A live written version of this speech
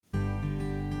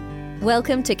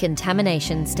Welcome to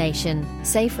Contamination Station,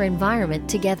 Safer Environment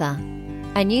Together,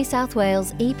 a New South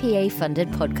Wales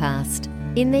EPA-funded podcast.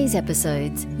 In these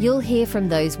episodes, you'll hear from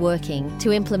those working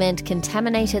to implement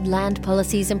contaminated land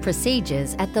policies and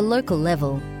procedures at the local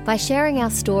level. By sharing our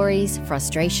stories,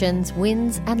 frustrations,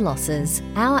 wins and losses,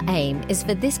 our aim is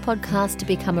for this podcast to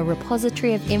become a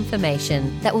repository of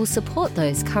information that will support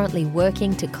those currently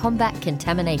working to combat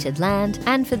contaminated land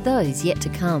and for those yet to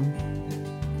come.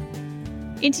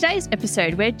 In today's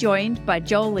episode, we're joined by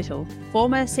Joel Little,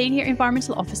 former Senior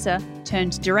Environmental Officer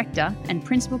turned Director and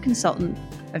Principal Consultant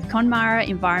of Conmara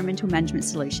Environmental Management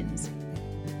Solutions.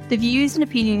 The views and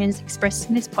opinions expressed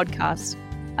in this podcast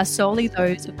are solely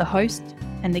those of the host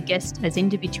and the guest as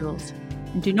individuals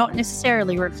and do not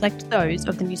necessarily reflect those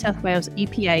of the New South Wales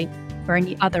EPA or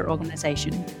any other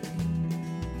organisation.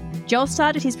 Joel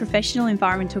started his professional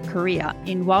environmental career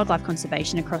in wildlife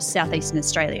conservation across southeastern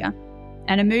Australia,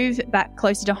 and a move back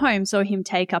closer to home saw him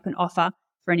take up an offer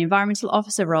for an environmental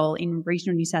officer role in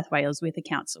regional New South Wales with the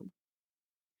council.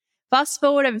 Fast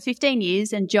forward over 15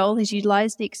 years, and Joel has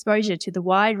utilised the exposure to the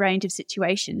wide range of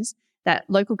situations that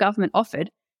local government offered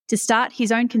to start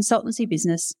his own consultancy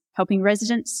business, helping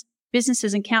residents,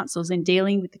 businesses and councils in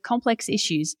dealing with the complex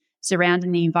issues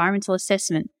surrounding the environmental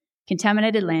assessment,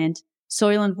 contaminated land,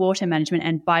 soil and water management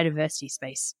and biodiversity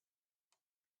space.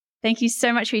 Thank you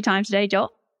so much for your time today,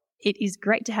 Joel. It is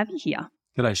great to have you here.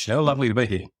 G'day, Chanel. Lovely to be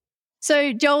here.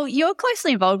 So, Joel, you're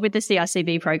closely involved with the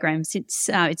CRCB program since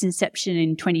its inception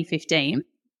in 2015,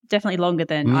 definitely longer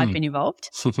than I've been involved,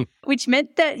 which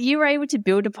meant that you were able to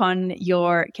build upon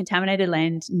your contaminated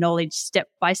land knowledge step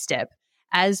by step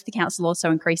as the council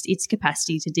also increased its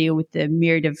capacity to deal with the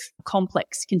myriad of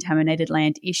complex contaminated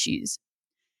land issues.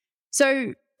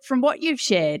 So, from what you've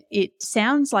shared, it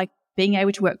sounds like being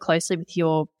able to work closely with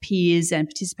your peers and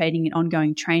participating in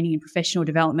ongoing training and professional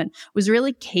development was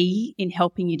really key in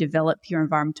helping you develop your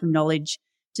environmental knowledge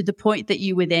to the point that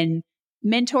you were then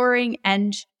mentoring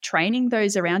and training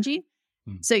those around you.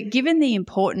 So given the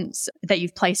importance that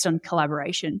you've placed on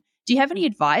collaboration, do you have any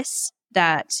advice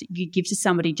that you give to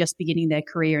somebody just beginning their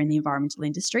career in the environmental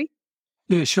industry?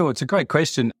 Yeah, sure. It's a great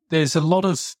question. There's a lot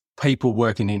of people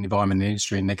working in the environment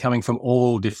industry and they're coming from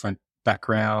all different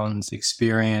backgrounds,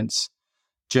 experience,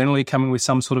 generally coming with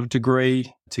some sort of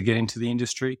degree to get into the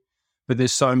industry. But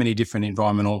there's so many different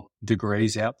environmental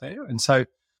degrees out there. And so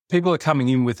people are coming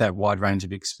in with that wide range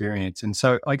of experience. And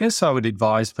so I guess I would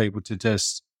advise people to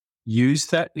just use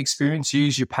that experience,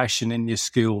 use your passion and your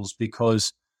skills,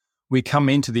 because we come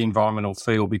into the environmental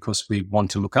field because we want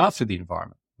to look after the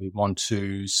environment. We want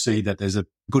to see that there's a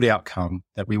good outcome,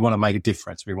 that we want to make a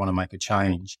difference, we want to make a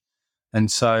change.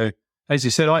 And so as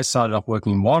you said, I started off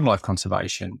working in wildlife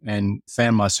conservation and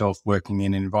found myself working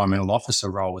in an environmental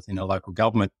officer role within a local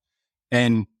government.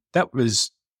 And that was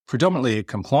predominantly a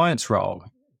compliance role,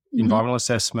 environmental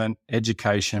assessment,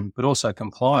 education, but also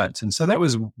compliance. And so that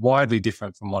was widely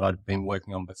different from what I'd been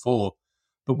working on before.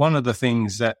 But one of the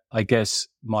things that I guess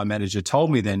my manager told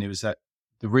me then was that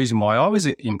the reason why I was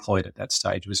employed at that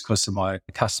stage was because of my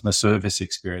customer service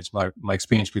experience, my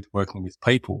experience with working with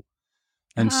people.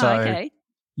 And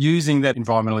using that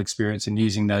environmental experience and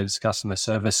using those customer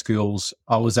service skills,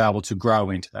 I was able to grow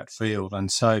into that field. And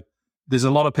so there's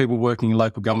a lot of people working in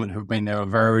local government who've been there a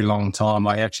very long time.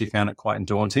 I actually found it quite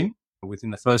daunting.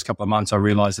 Within the first couple of months, I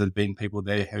realised there had been people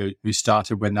there who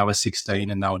started when they were 16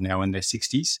 and they were now in their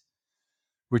 60s,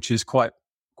 which is quite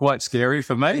scary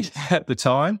for me at the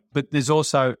time. But there's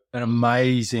also an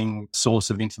amazing source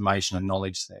of information and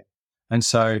knowledge there. And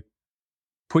so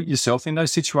put yourself in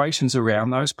those situations around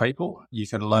those people. You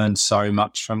can learn so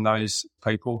much from those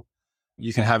people.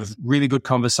 You can have really good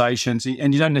conversations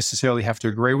and you don't necessarily have to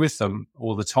agree with them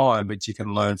all the time, but you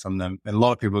can learn from them. And a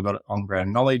lot of people have got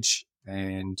on-ground knowledge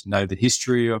and know the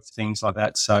history of things like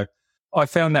that. So I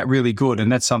found that really good. And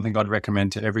that's something I'd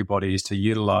recommend to everybody, is to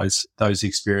utilize those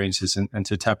experiences and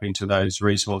to tap into those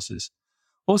resources.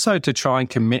 Also to try and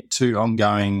commit to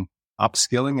ongoing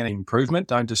upskilling and improvement.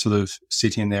 Don't just sort of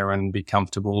sit in there and be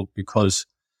comfortable, because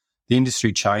the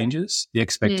industry changes, the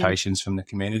expectations from the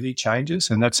community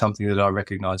changes. And that's something that I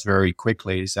recognize very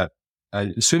quickly, is that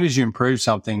as soon as you improve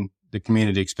something, the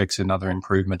community expects another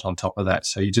improvement on top of that.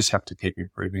 So you just have to keep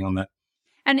improving on that.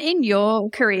 And in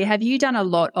your career, have you done a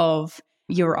lot of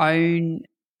your own,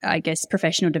 I guess,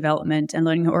 professional development and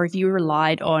learning, or have you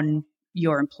relied on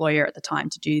your employer at the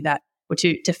time to do that or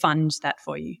to fund that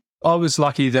for you? I was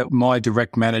lucky that my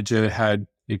direct manager had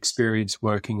experience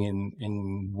working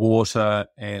in water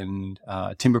and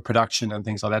timber production and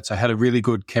things like that. So I had a really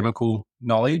good chemical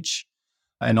knowledge,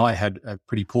 and I had a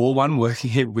pretty poor one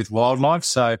working with wildlife.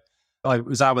 So I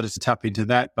was able to tap into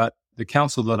that. But the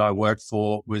council that I worked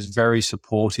for was very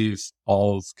supportive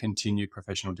of continued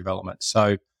professional development.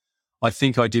 So I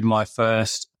think I did my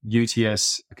first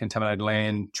UTS contaminated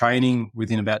land training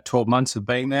within about 12 months of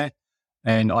being there.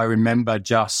 And I remember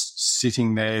just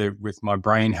sitting there with my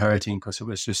brain hurting because it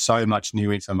was just so much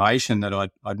new information that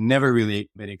I'd never really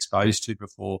been exposed to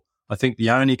before. I think the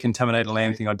only contaminated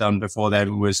land thing I'd done before that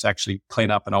was actually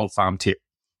clean up an old farm tip,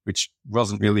 which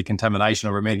wasn't really contamination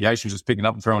or remediation, just picking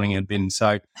up and throwing it in a bin.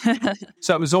 So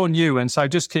it was all new. And so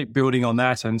just keep building on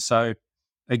that. And so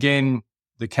again,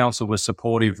 the council was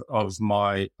supportive of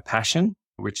my passion,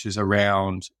 which is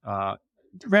around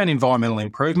environmental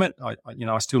improvement.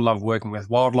 I still love working with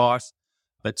wildlife,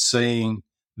 but seeing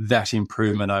that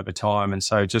improvement over time. And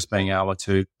so just being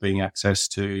access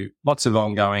to lots of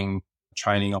ongoing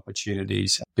training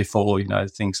opportunities before,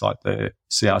 things like the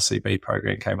CRCB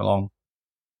program came along.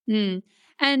 Mm.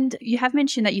 And you have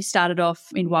mentioned that you started off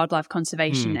in wildlife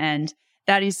conservation, and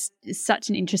that is such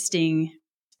an interesting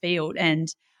field, and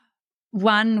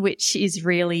one which is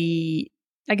really,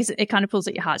 I guess it kind of pulls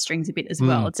at your heartstrings a bit as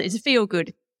well. It's a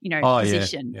feel-good,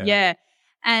 position. Yeah.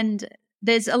 And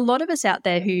there's a lot of us out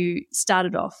there who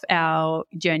started off our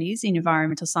journeys in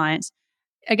environmental science,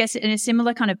 I guess in a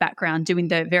similar kind of background, doing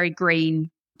the very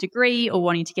green degree or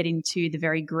wanting to get into the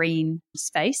very green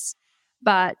space,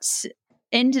 but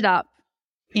ended up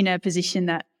in a position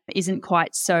that isn't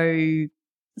quite so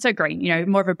green,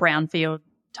 more of a brownfield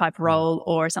type role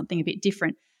or something a bit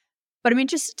different. But I'm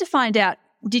interested to find out,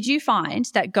 did you find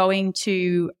that going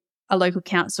to a local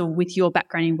council with your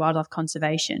background in wildlife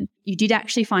conservation, you did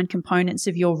actually find components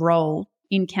of your role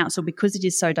in council, because it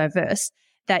is so diverse,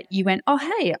 that you went, oh,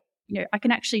 hey, I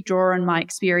can actually draw on my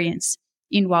experience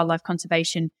in wildlife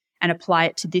conservation and apply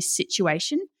it to this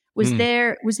situation? Was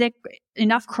there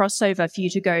enough crossover for you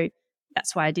to go,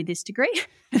 that's why I did this degree?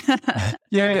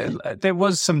 Yeah, there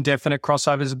was some definite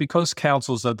crossovers because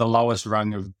councils are the lowest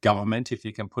rung of government, if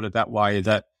you can put it that way,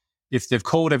 that if they've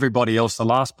called everybody else, the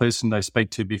last person they speak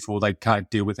to before they can't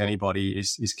deal with anybody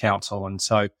is council. And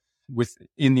so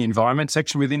in the environment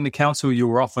section within the council, you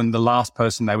were often the last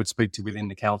person they would speak to within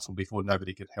the council before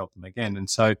nobody could help them again. And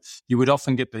so you would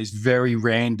often get these very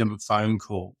random phone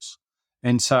calls.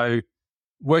 And so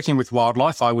working with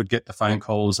wildlife, I would get the phone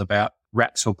calls about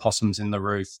rats or possums in the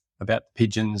roof, about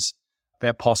pigeons,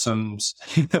 about possums,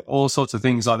 all sorts of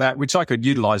things like that, which I could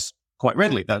utilise quite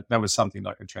readily. That was something that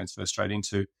I could transfer straight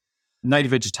into.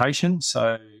 Native vegetation,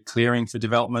 so clearing for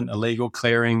development, illegal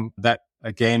clearing, that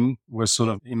again was sort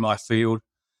of in my field.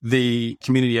 The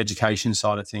community education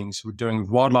side of things, we're doing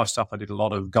wildlife stuff. I did a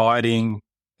lot of guiding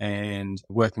and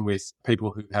working with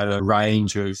people who had a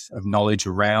range of knowledge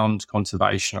around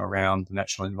conservation, around the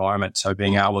natural environment. So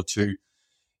being able to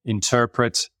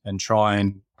interpret and try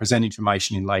and present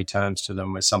information in lay terms to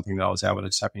them was something that I was able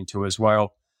to tap into as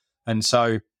well. And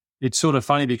so it's sort of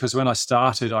funny because when I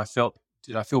started,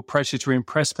 did I feel pressure to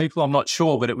impress people? I'm not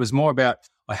sure, but it was more about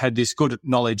I had this good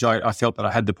knowledge. I felt that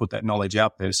I had to put that knowledge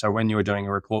out there. So when you were doing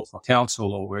a report for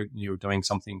council or when you were doing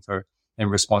something in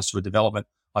response to a development,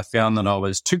 I found that I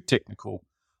was too technical.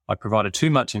 I provided too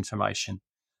much information.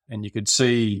 And you could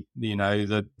see,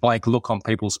 the blank look on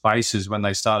people's faces when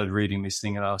they started reading this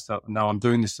thing. And I thought, no, I'm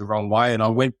doing this the wrong way. And I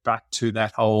went back to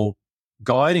that whole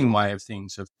guiding way of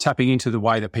things, of tapping into the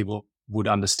way that people would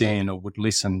understand or would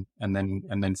listen and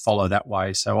then follow that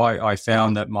way. So I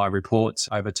found that my reports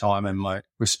over time and my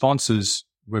responses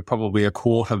were probably a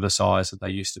quarter the size that they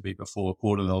used to be before, a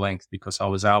quarter the length, because I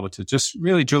was able to just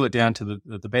really drill it down to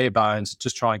the bare bones,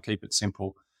 just try and keep it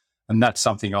simple. And that's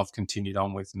something I've continued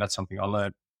on with. And that's something I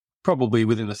learned probably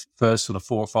within the first sort of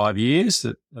 4 or 5 years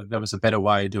that there was a better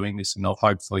way of doing this, and I've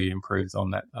hopefully improved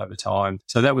on that over time.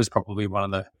 So that was probably one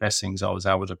of the best things I was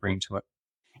able to bring to it.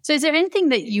 So is there anything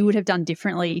that you would have done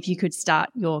differently if you could start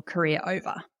your career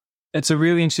over? It's a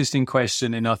really interesting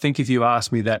question. And I think if you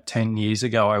asked me that 10 years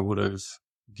ago, I would have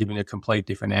given a complete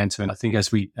different answer. And I think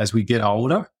as we get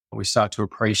older, we start to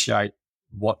appreciate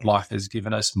what life has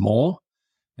given us more.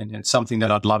 And it's something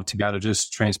that I'd love to be able to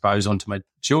just transpose onto my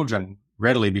children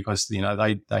readily, because,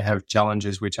 they have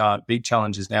challenges which aren't big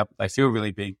challenges now, but they feel really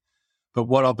big. But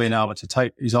what I've been able to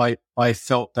take is I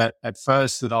felt that at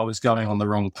first that I was going on the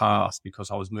wrong path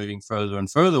because I was moving further and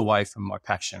further away from my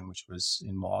passion, which was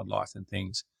in wildlife and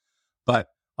things. But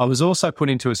I was also put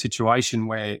into a situation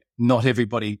where not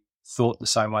everybody thought the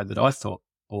same way that I thought,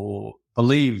 or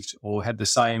believed, or had the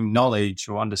same knowledge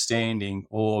or understanding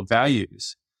or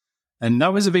values. And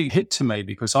that was a big hit to me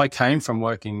because I came from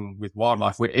working with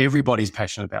wildlife where everybody's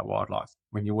passionate about wildlife.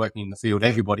 When you're working in the field,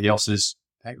 everybody else has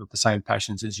got the same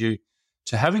passions as you.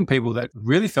 To having people that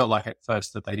really felt like at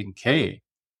first that they didn't care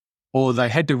or they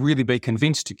had to really be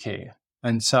convinced to care.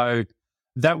 And so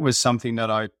that was something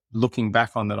that looking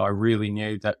back on, that I really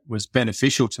knew that was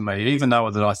beneficial to me, even though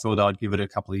that I thought I'd give it a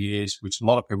couple of years, which a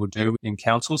lot of people do in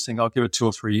councils, think I'll give it 2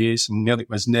 or 3 years, and it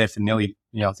was there for nearly,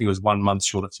 I think it was 1 month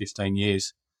short of 15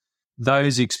 years.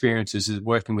 Those experiences of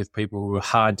working with people who were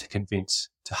hard to convince,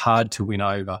 hard to win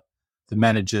over, the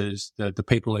managers, the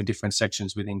people in different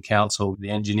sections within council, the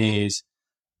engineers,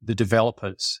 the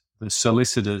developers, the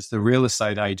solicitors, the real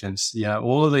estate agents,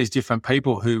 all of these different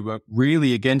people who were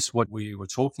really against what we were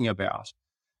talking about.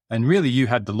 And really you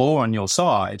had the law on your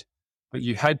side, but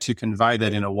you had to convey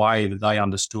that in a way that they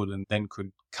understood and then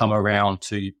could come around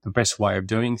to the best way of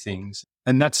doing things.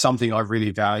 And that's something I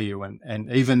really value.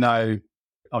 And even though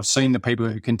I've seen the people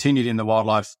who continued in the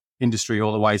wildlife industry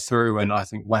all the way through, and I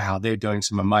think, wow, they're doing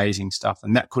some amazing stuff,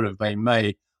 and that could have been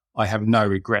me, I have no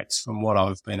regrets from what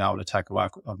I've been able to take away.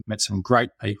 I've met some great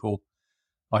people.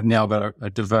 I've now got a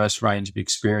diverse range of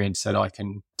experience that I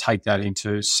can take that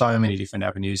into so many different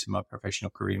avenues in my professional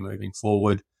career moving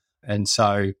forward. And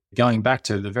so going back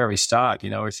to the very start,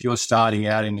 if you're starting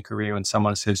out in the career and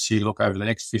someone says to you, look, over the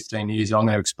next 15 years, I'm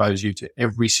going to expose you to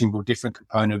every single different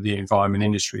component of the environment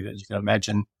industry that you can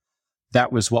imagine,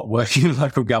 that was what working in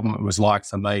local government was like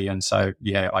for me. And so,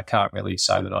 I can't really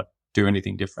say that I'd do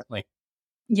anything differently.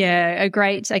 Yeah, a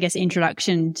great, I guess,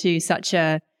 introduction to such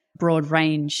a broad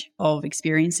range of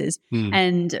experiences.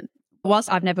 And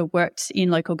whilst I've never worked in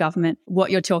local government,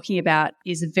 what you're talking about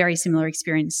is a very similar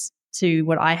experience to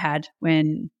what I had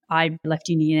when I left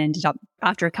uni and ended up,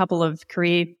 after a couple of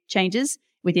career changes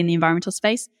within the environmental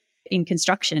space, in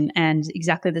construction, and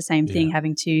exactly the same thing,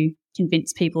 having to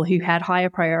convince people who had higher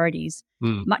priorities,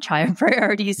 much higher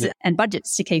priorities and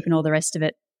budgets to keep and all the rest of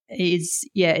it is,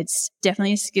 it's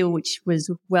definitely a skill which was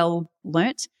well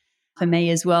learnt for me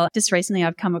as well. Just recently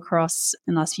I've come across,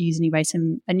 in the last few years anyway,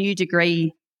 a new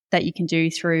degree that you can do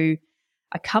through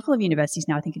a couple of universities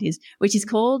now, I think it is, which is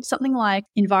called something like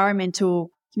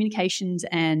Environmental Communications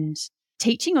and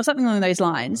Teaching or something along those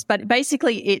lines. But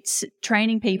basically it's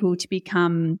training people to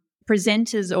become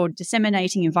presenters or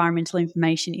disseminating environmental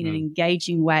information in an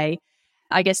engaging way.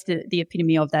 I guess the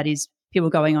epitome of that is people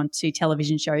going on to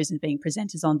television shows and being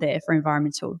presenters on there for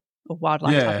environmental or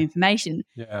wildlife type information.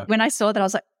 Yeah. When I saw that, I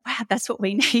was like, wow, that's what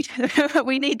we need.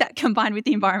 We need that combined with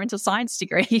the environmental science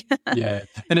degree. And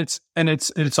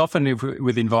it's often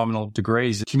with environmental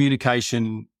degrees,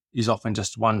 communication is often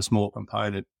just one small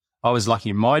component. I was lucky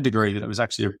in my degree that it was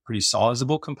actually a pretty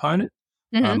sizable component.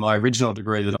 My original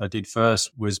degree that I did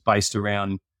first was based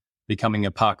around becoming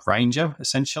a park ranger,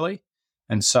 essentially.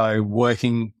 And so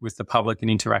working with the public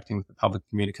and interacting with the public,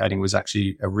 communicating, was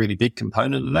actually a really big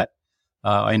component of that.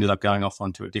 I ended up going off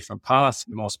onto a different path,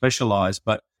 more specialised,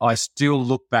 but I still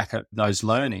look back at those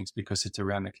learnings because it's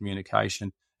around the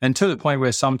communication. And to the point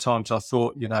where sometimes I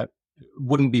thought, it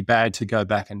wouldn't be bad to go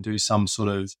back and do some sort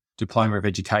of diploma of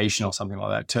education or something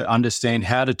like that to understand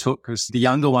how to talk, because the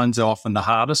younger ones are often the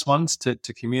hardest ones to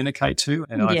communicate to.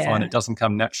 And I find it doesn't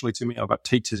come naturally to me. I've got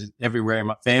teachers everywhere in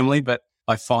my family, but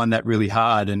I find that really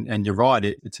hard. And you're right,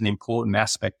 it's an important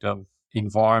aspect of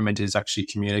environment is actually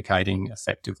communicating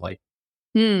effectively.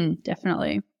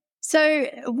 Definitely. So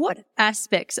what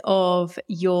aspects of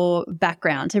your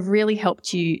background have really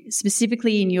helped you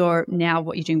specifically in your now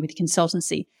what you're doing with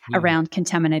consultancy around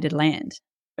contaminated land?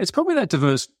 It's probably that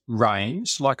diverse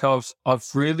range. Like I've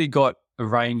really got a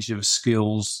range of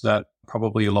skills that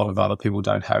probably a lot of other people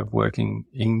don't have working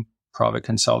in private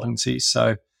consultancy.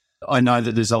 So I know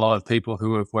that there's a lot of people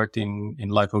who have worked in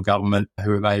local government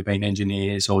who may have been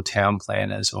engineers or town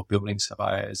planners or building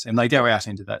surveyors, and they go out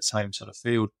into that same sort of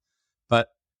field. But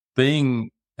being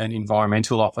an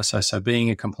environmental officer, so being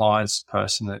a compliance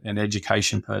person, an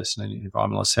education person, an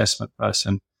environmental assessment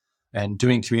person, and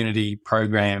doing community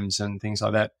programs and things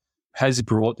like that has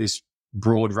brought this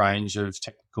broad range of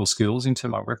technical skills into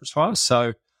my repertoire.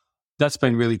 So that's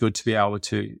been really good to be able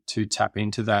to tap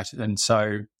into that. And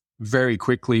so very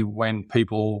quickly when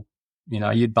people,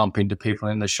 you'd bump into people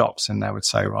in the shops and they would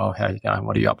say, well, how are you going?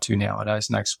 What are you up to nowadays?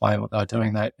 And they explain what they're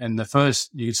doing. And the first,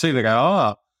 you could see they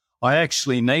go, I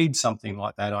actually need something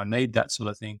like that. I need that sort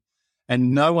of thing.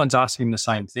 And no one's asking the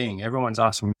same thing. Everyone's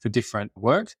asking for different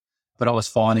work, but I was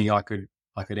finding I could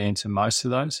answer most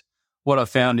of those. What I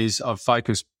found is I've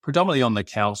focused predominantly on the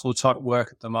council type work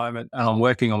at the moment, and I'm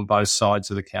working on both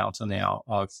sides of the council now.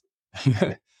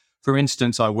 For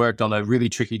instance, I worked on a really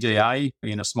tricky DA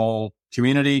in a small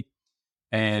community,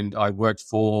 and I worked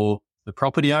for the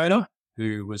property owner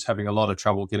who was having a lot of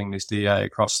trouble getting this DA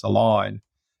across the line,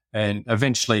 and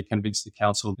eventually convinced the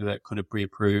council that it could be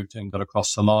approved and got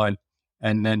across the line.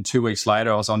 And then 2 weeks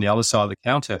later, I was on the other side of the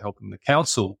counter helping the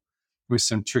council with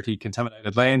some tricky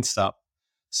contaminated land stuff.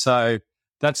 So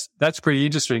that's pretty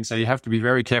interesting. So you have to be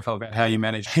very careful about how you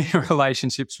manage your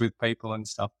relationships with people and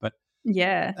stuff. But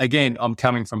yeah, again, I'm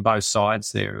coming from both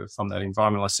sides there, from that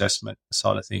environmental assessment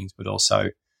side of things, but also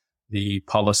the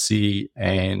policy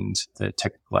and the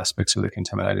technical aspects of the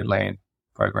contaminated land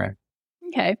program.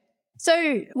 Okay.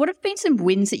 So what have been some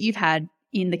wins that you've had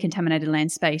in the contaminated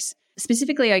land space,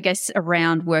 specifically, I guess,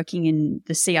 around working in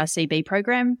the CRCB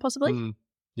program, possibly?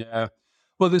 Yeah.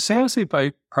 Well, the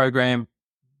CRCB program,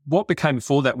 what became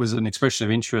before that was an expression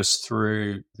of interest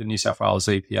through the New South Wales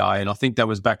EPA. And I think that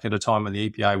was back at a time when the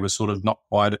EPA was sort of not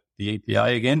quite at the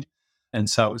EPA again. And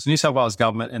so it was the New South Wales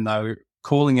government, and they were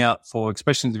calling out for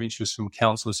expressions of interest from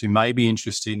councillors who may be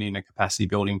interested in a capacity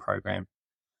building program.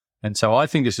 And so I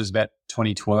think this was about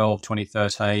 2012,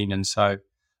 2013. And so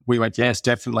we went, yes,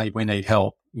 definitely, we need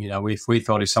help. If we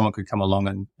thought if someone could come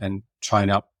along and train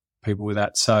up people with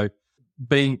that. So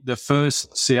being the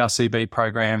first CRCB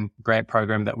grant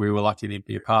program that we were lucky to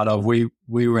be a part of, we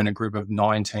were in a group of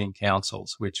 19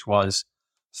 councils, which was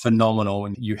phenomenal.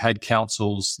 And you had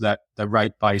councils that the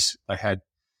rate base, they had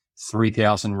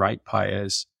 3,000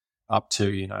 ratepayers up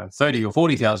to, 30 or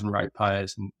 40,000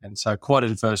 ratepayers. And so quite a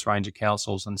diverse range of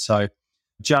councils. And so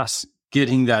just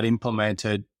getting that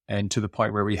implemented and to the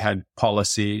point where we had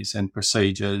policies and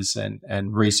procedures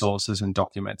and resources and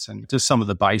documents and just some of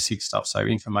the basic stuff. So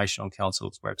information on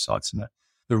councils' websites and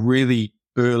the really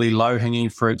early low-hanging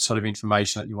fruit sort of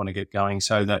information that you want to get going,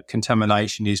 so that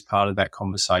contamination is part of that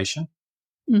conversation.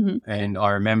 Mm-hmm. And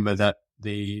I remember that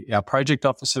our project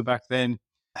officer back then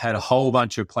had a whole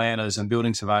bunch of planners and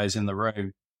building surveyors in the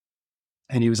room.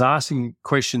 And he was asking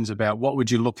questions about what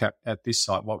would you look at this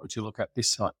site? What would you look at this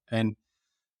site? And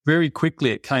very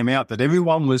quickly it came out that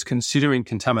everyone was considering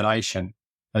contamination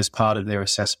as part of their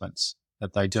assessments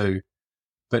that they do,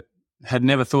 but had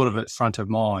never thought of it front of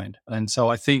mind. And so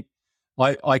I think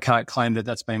I can't claim that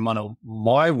that's been one of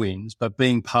my wins, but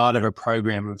being part of a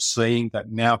program of seeing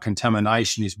that now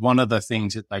contamination is one of the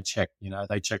things that they check.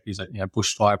 They check, is it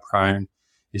bushfire prone?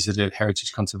 Is it a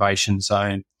heritage conservation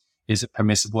zone? Is it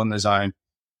permissible in the zone?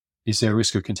 Is there a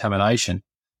risk of contamination?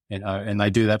 And they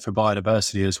do that for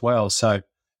biodiversity as well. So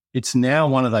it's now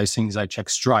one of those things they check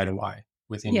straight away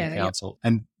within the council. Yeah.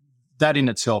 And that in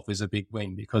itself is a big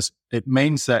win, because it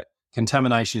means that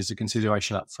contamination is a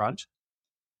consideration up front,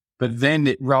 but then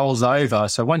it rolls over.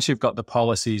 So once you've got the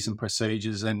policies and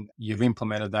procedures and you've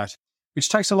implemented that, which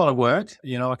takes a lot of work,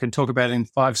 I can talk about it in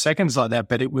 5 seconds like that,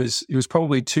 but it was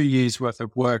probably 2 years worth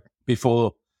of work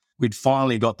before we'd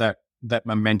finally got that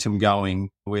momentum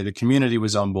going, where the community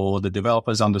was on board, the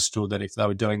developers understood that if they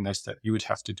were doing this, that you would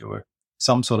have to do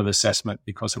some sort of assessment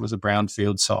because it was a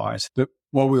brownfield site. But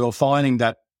what we were finding,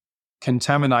 that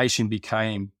contamination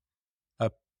became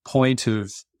a point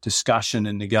of discussion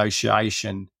and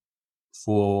negotiation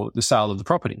for the sale of the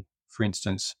property, for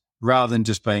instance, rather than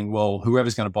just being, well,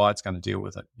 whoever's going to buy it's going to deal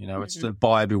with it. It's the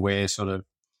buyer beware sort of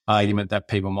argument that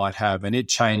people might have. And it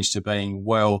changed to being,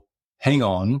 well, hang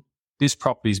on, this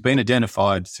property's been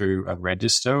identified through a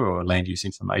register or a land use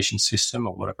information system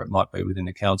or whatever it might be within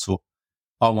the council.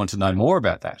 I want to know more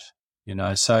about that.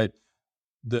 So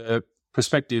the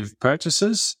prospective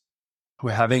purchasers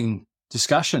were having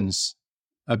discussions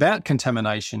about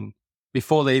contamination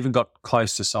before they even got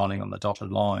close to signing on the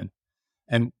dotted line.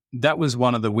 And that was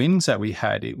one of the wins that we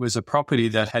had. It was a property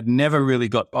that had never really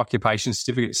got occupation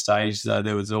certificate stage, though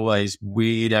there was always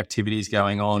weird activities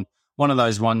going on. One of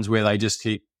those ones where they just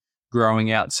keep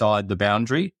growing outside the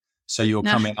boundary. So you'll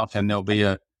come out and there'll be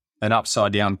an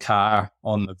upside down car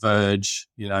on the verge,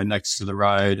 next to the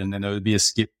road. And then there would be a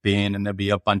skip bin and there'd be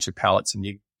a bunch of pallets, and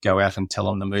you go out and tell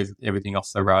them to move everything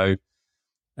off the road.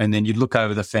 And then you'd look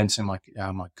over the fence and like,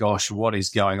 oh my gosh, what is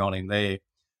going on in there?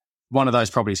 One of those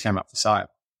properties came up for sale.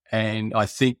 And I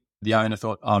think the owner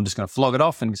thought, I'm just going to flog it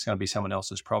off and it's going to be someone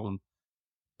else's problem.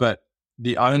 But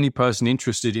the only person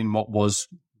interested in what was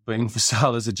being for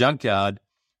sale as a junkyard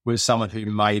was someone who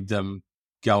made them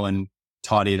go and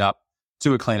tidy it up,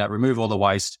 do a clean up, remove all the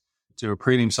waste, do a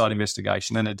prelim site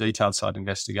investigation, then a detailed site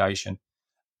investigation.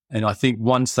 And I think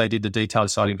once they did the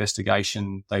detailed site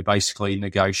investigation, they basically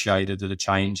negotiated a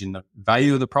change in the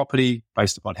value of the property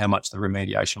based upon how much the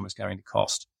remediation was going to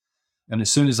cost. And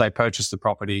as soon as they purchased the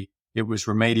property, it was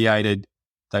remediated.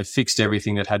 They fixed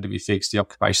everything that had to be fixed. The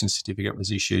occupation certificate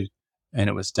was issued and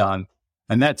it was done.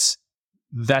 And that's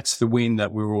the win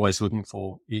that we were always looking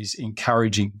for, is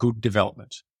encouraging good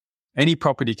development. Any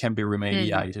property can be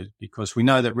remediated because we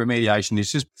know that remediation is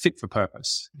just fit for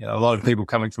purpose. A lot of people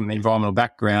coming from the environmental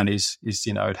background is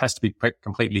it has to be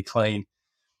completely clean.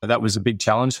 But that was a big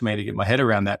challenge for me to get my head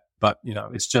around that. But,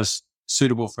 it's just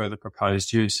suitable for the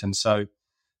proposed use. And so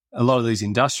a lot of these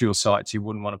industrial sites, you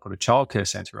wouldn't want to put a childcare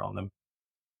centre on them.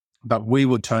 But we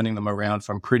were turning them around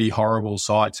from pretty horrible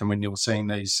sites. And when you were seeing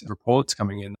these reports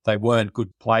coming in, they weren't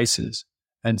good places.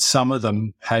 And some of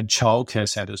them had childcare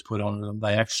centres put on them.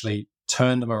 They actually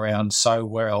turned them around so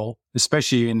well,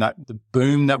 especially in the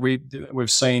boom that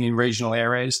we've seen in regional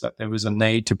areas, that there was a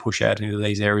need to push out into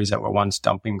these areas that were once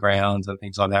dumping grounds and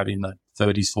things like that in the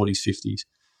 30s, 40s, 50s.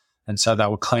 And so they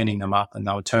were cleaning them up and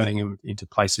they were turning them into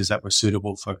places that were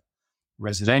suitable for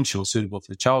residential, suitable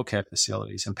for childcare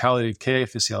facilities and palliative care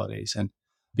facilities, and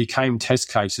became test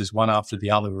cases one after the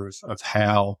other of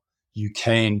how you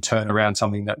can turn around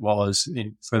something that was,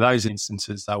 for those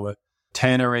instances, they were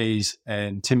tanneries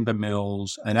and timber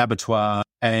mills and abattoir,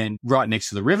 and right next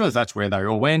to the river, that's where they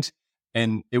all went.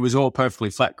 And it was all perfectly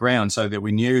flat ground, so that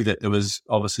we knew that there was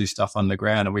obviously stuff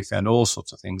underground, and we found all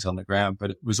sorts of things on the ground,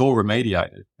 but it was all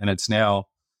remediated and it's now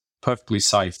perfectly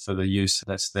safe for the use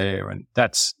that's there. And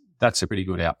that's a pretty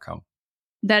good outcome.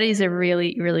 That is a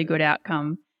really, really good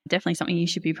outcome. Definitely something you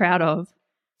should be proud of.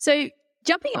 So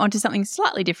jumping onto something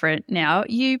slightly different now,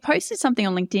 you posted something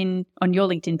on LinkedIn, on your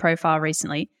LinkedIn profile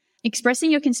recently, expressing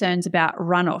your concerns about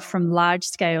runoff from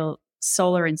large-scale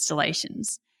solar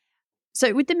installations.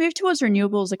 So with the move towards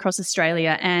renewables across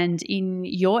Australia and in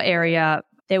your area,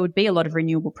 there would be a lot of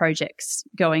renewable projects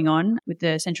going on with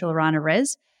the Central Arana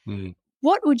Res.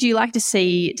 What would you like to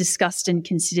see discussed and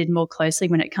considered more closely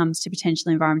when it comes to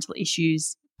potential environmental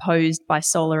issues posed by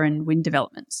solar and wind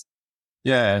developments?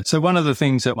 Yeah. So one of the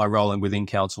things that my role within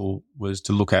council was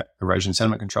to look at erosion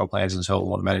sediment control plans and soil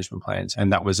water management plans.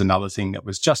 And that was another thing that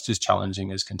was just as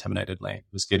challenging as contaminated land,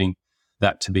 was getting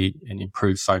that to be an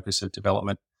improved focus of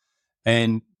development.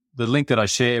 And the link that I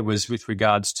shared was with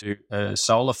regards to a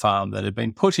solar farm that had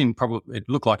been put in, probably, it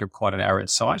looked like quite an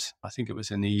arid site. I think it was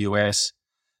in the US.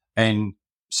 And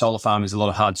solar farm is a lot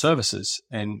of hard surfaces.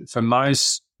 And for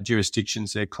most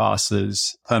jurisdictions, they're classed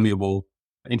as permeable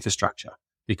infrastructure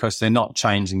because they're not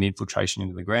changing the infiltration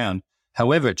into the ground.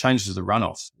 However, it changes the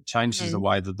runoff. It changes the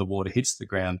way that the water hits the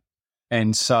ground.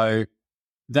 And so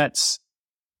that's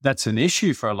an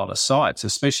issue for a lot of sites,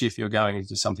 especially if you're going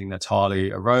into something that's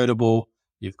highly erodible.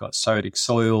 You've got sodic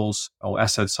soils or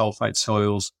acid sulfate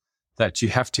soils that you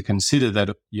have to consider, that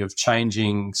you're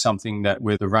changing something that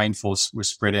where the rainfall was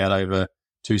spread out over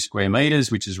 2 square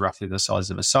meters, which is roughly the size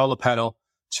of a solar panel,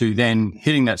 to then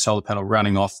hitting that solar panel,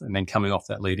 running off and then coming off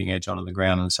that leading edge onto the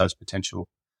ground. And so it's a potential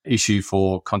issue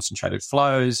for concentrated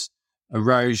flows,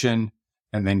 erosion,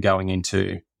 and then going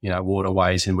into,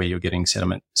 waterways and where you're getting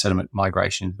sediment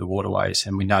migration into the waterways.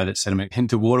 And we know that sediment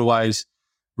into waterways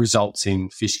results in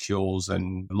fish kills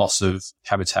and loss of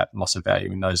habitat and loss of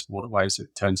value in those waterways. It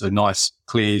turns a nice,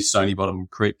 clear, stony bottom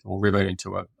creek or river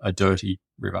into a dirty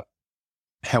river.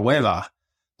 However,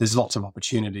 there's lots of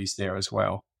opportunities there as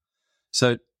well.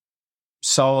 So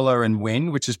solar and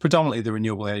wind, which is predominantly the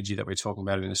renewable energy that we're talking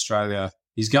about in Australia,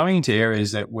 is going into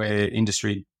areas where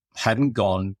industry hadn't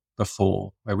gone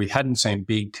before, where we hadn't seen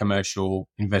big commercial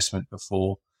investment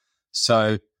before.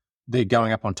 So they're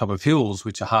going up on top of hills,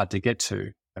 which are hard to get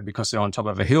to. And because they're on top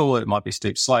of a hill, it might be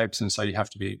steep slopes. And so you have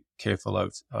to be careful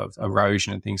of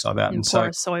erosion and things like that. And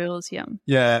porous soils, yeah.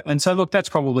 Yeah. And so, look, that's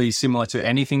probably similar to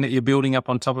anything that you're building up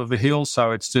on top of a hill.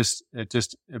 So it's just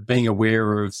being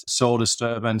aware of soil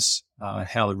disturbance,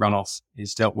 how the runoff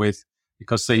is dealt with,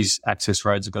 because these access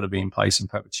roads have got to be in place in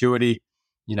perpetuity,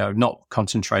 not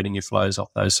concentrating your flows off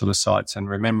those sort of sites. And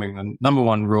remembering the number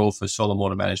one rule for soil and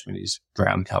water management is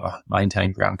ground cover.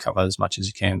 Maintain ground cover as much as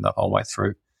you can the whole way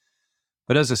through.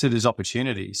 But as I said, there's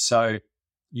opportunities. So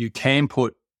you can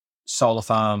put solar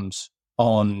farms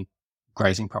on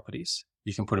grazing properties.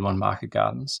 You can put them on market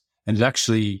gardens, and it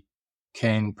actually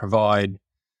can provide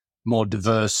more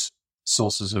diverse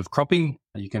sources of cropping.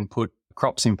 You can put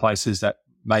crops in places that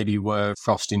maybe were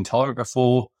frost intolerant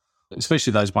before,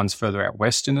 especially those ones further out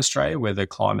west in Australia where the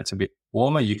climate's a bit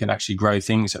warmer. You can actually grow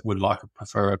things that would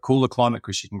prefer a cooler climate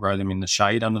because you can grow them in the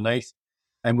shade underneath.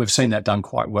 And we've seen that done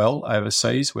quite well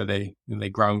overseas, where they're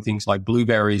growing things like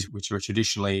blueberries, which are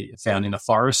traditionally found in a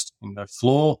forest, in the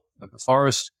floor of a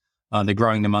forest. They're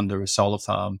growing them under a solar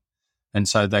farm. And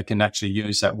so they can actually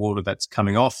use that water that's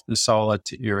coming off the solar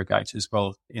to irrigate as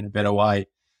well in a better way.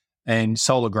 And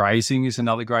solar grazing is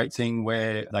another great thing,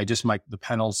 where they just make the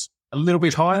panels a little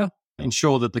bit higher,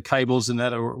 ensure that the cables and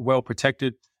that are well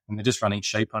protected, and they're just running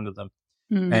sheep under them.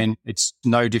 And it's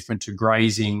no different to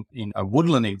grazing in a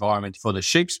woodland environment for the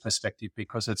sheep's perspective,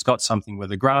 because it's got something where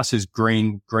the grass is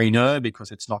greener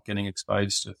because it's not getting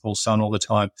exposed to full sun all the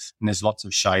time, and there's lots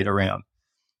of shade around.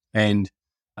 And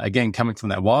again, coming from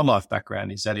that wildlife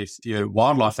background, is that if your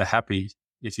wildlife are happy,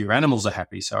 if your animals are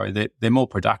happy, they're more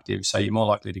productive. So you're more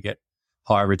likely to get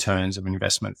higher returns of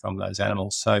investment from those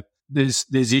animals. So there's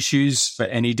issues for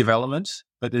any development,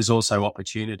 but there's also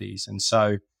opportunities. And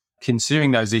so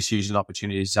considering those issues and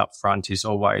opportunities up front is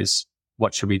always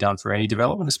what should be done for any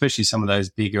development, especially some of those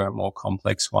bigger and more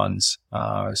complex ones,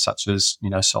 such as,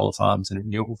 solar farms and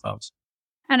renewable farms.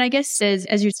 And I guess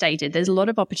as you stated, there's a lot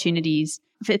of opportunities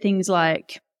for things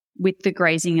like with the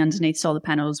grazing underneath solar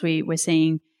panels. We're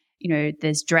seeing,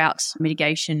 there's drought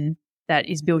mitigation that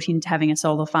is built into having a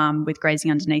solar farm with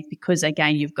grazing underneath because,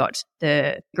 again, you've got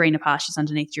the greener pastures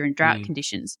underneath during drought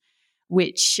conditions,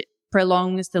 which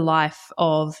prolongs the life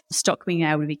of stock being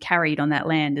able to be carried on that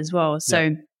land as well.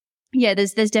 So,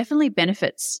 there's definitely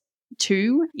benefits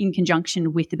too, in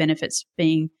conjunction with the benefits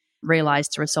being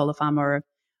realised through a solar farm or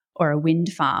a wind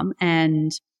farm.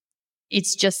 And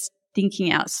it's just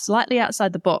thinking slightly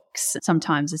outside the box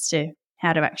sometimes as to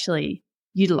how to actually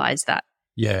utilise that.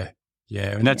 Yeah.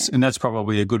 And that's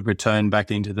probably a good return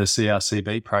back into the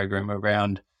CRCB program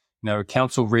around, a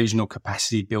council regional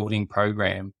capacity building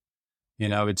program.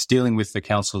 It's dealing with the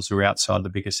councils who are outside the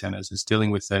bigger centres. It's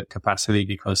dealing with the capacity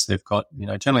because they've got,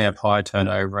 generally have higher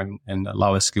turnover and a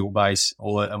lower skill base,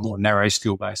 or a more narrow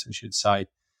skill base, I should say.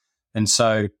 And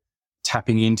so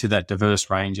tapping into that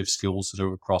diverse range of skills that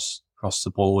are across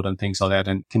the board and things like that,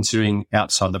 and considering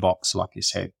outside the box, like you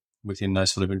said, within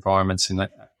those sort of environments and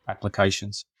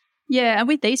applications. Yeah, and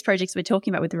with these projects we're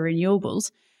talking about with the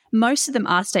renewables, most of them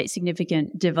are state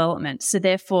significant development. So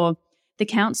therefore, the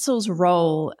council's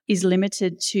role is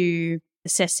limited to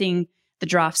assessing the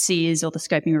draft CIS or the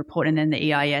scoping report and then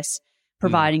the EIS,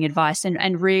 providing advice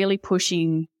and really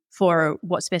pushing for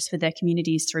what's best for their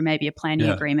communities through maybe a planning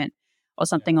agreement or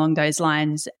something along those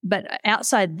lines. But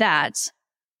outside that,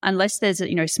 unless there's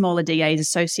smaller DAs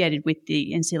associated with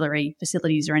the ancillary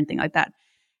facilities or anything like that,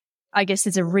 I guess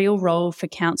there's a real role for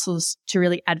councils to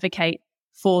really advocate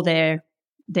for their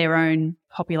own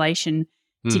population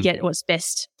to get what's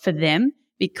best for them,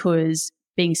 because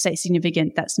being state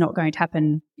significant, that's not going to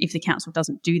happen if the council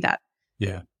doesn't do that.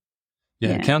 Yeah.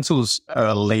 Councils are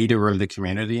a leader of the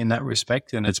community in that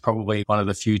respect, and it's probably one of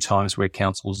the few times where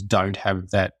councils don't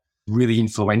have that really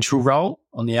influential role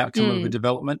on the outcome of a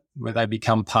development, where they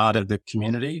become part of the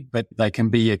community, but they can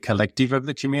be a collective of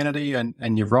the community. And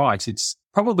you're right, it's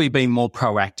probably been more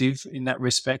proactive in that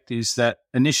respect, is that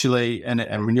initially, and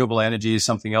renewable energy is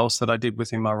something else that I did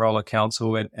within my role at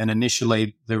council, and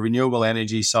initially the renewable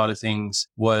energy side of things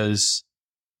was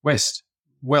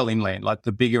well inland, like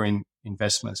the bigger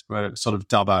investments were sort of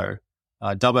Dubbo.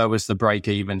 Dubbo was the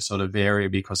break-even sort of area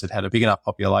because it had a big enough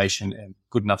population and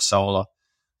good enough solar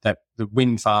that the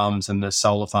wind farms and the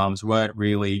solar farms weren't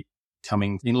really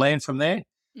coming inland from there.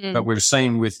 But we've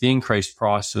seen with the increased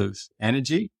price of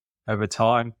energy over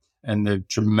time and the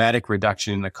dramatic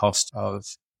reduction in the cost of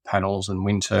panels and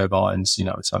wind turbines,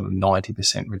 it's over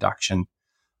 90% reduction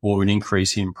or an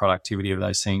increase in productivity of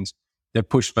those things. They're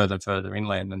pushed further and further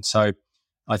inland. And so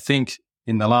I think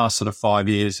in the last sort of 5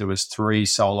 years, there was 3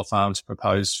 solar farms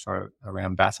proposed for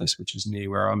around Bathurst, which is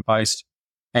near where I'm based.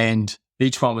 And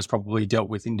each one was probably dealt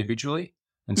with individually.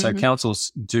 And so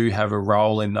councils do have a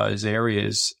role in those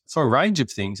areas for a range of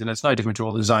things. And it's no different to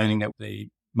all the zoning, the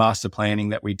master planning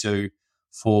that we do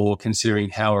for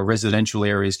considering how a residential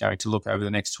area is going to look over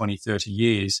the next 20, 30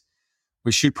 years.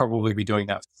 We should probably be doing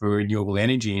that for renewable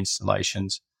energy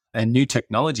installations and new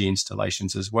technology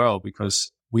installations as well,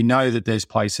 because we know that there's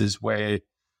places where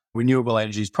renewable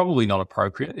energy is probably not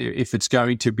appropriate if it's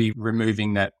going to be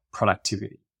removing that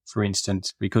productivity, for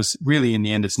instance, because really in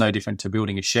the end, it's no different to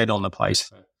building a shed on the place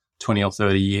for 20 or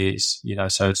 30 years,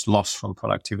 so it's lost from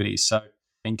productivity. So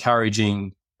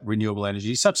encouraging renewable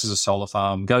energy, such as a solar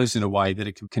farm, goes in a way that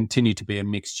it can continue to be a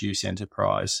mixed use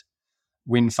enterprise.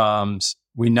 Wind farms,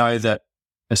 we know that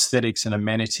aesthetics and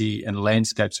amenity and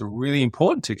landscapes are really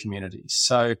important to communities.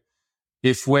 So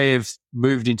if we've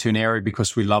moved into an area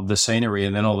because we love the scenery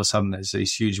and then all of a sudden there's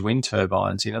these huge wind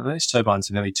turbines, these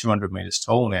turbines are nearly 200 metres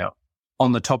tall now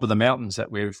on the top of the mountains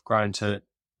that we've grown to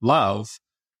love,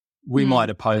 we might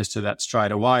oppose to that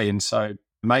straight away. And so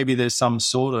maybe there's some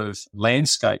sort of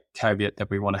landscape caveat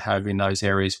that we want to have in those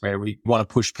areas where we want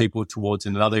to push people towards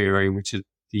another area, which is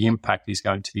the impact is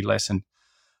going to be less. And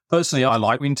personally, I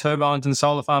like wind turbines and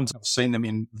solar farms. I've seen them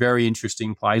in very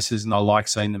interesting places and I like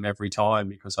seeing them every time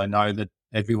because I know that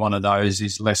every one of those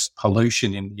is less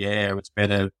pollution in the air. It's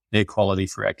better air quality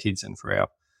for our kids and for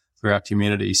our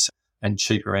communities and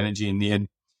cheaper energy in the end.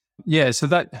 Yeah, so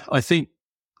that I think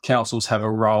councils have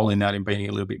a role in that, in being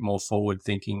a little bit more forward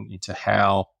thinking into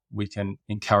how we can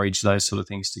encourage those sort of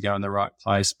things to go in the right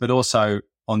place. But also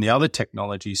on the other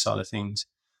technology side of things,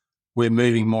 we're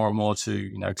moving more and more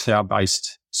to,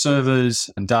 cloud-based servers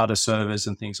and data servers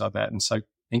and things like that. And so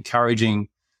encouraging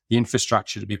the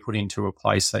infrastructure to be put into a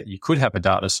place that you could have a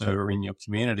data server in your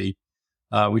community,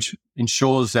 which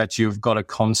ensures that you've got a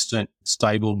constant,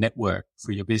 stable network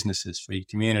for your businesses, for your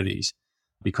communities,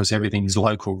 because everything's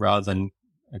local rather than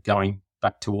going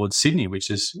back towards Sydney, which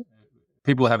is,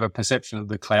 people have a perception of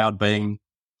the cloud being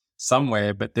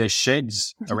somewhere, but there's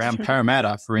sheds around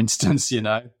Parramatta, for instance,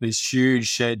 these huge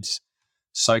sheds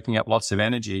soaking up lots of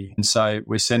energy. And so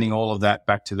we're sending all of that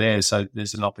back to there. So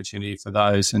there's an opportunity for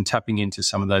those and tapping into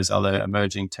some of those other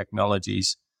emerging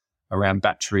technologies around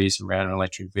batteries, around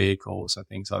electric vehicles and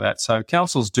things like that. So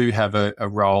councils do have a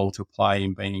role to play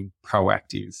in being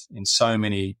proactive in so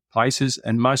many places.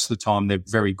 And most of the time they're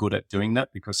very good at doing that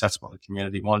because that's what the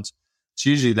community wants. It's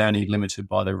usually they're only limited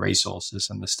by the resources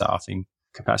and the staffing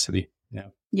capacity. Yeah.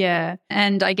 Yeah.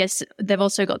 And I guess they've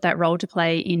also got that role to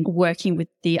play in working with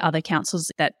the other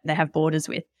councils that they have borders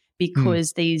with,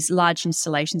 because these large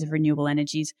installations of renewable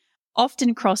energies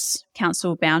often cross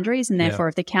council boundaries. And therefore,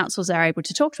 if the councils are able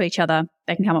to talk to each other,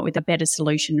 they can come up with a better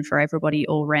solution for everybody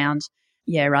all round.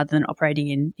 Yeah, rather than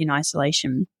operating in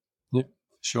isolation. Yeah,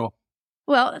 sure.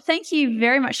 Well, thank you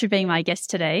very much for being my guest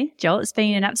today, Joel. It's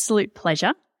been an absolute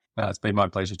pleasure. It's been my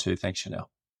pleasure too. Thanks, Chanel.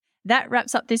 That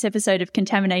wraps up this episode of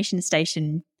Contamination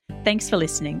Station. Thanks for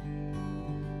listening.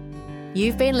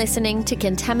 You've been listening to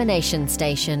Contamination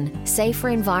Station, Safer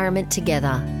Environment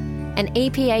Together, an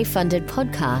EPA-funded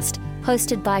podcast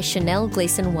hosted by Chanel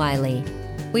Gleeson-Wiley.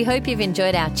 We hope you've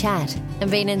enjoyed our chat and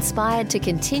been inspired to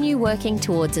continue working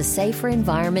towards a safer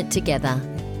environment together.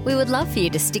 We would love for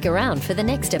you to stick around for the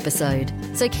next episode.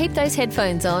 So keep those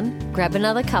headphones on, grab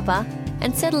another cuppa,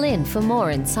 and settle in for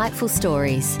more insightful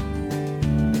stories.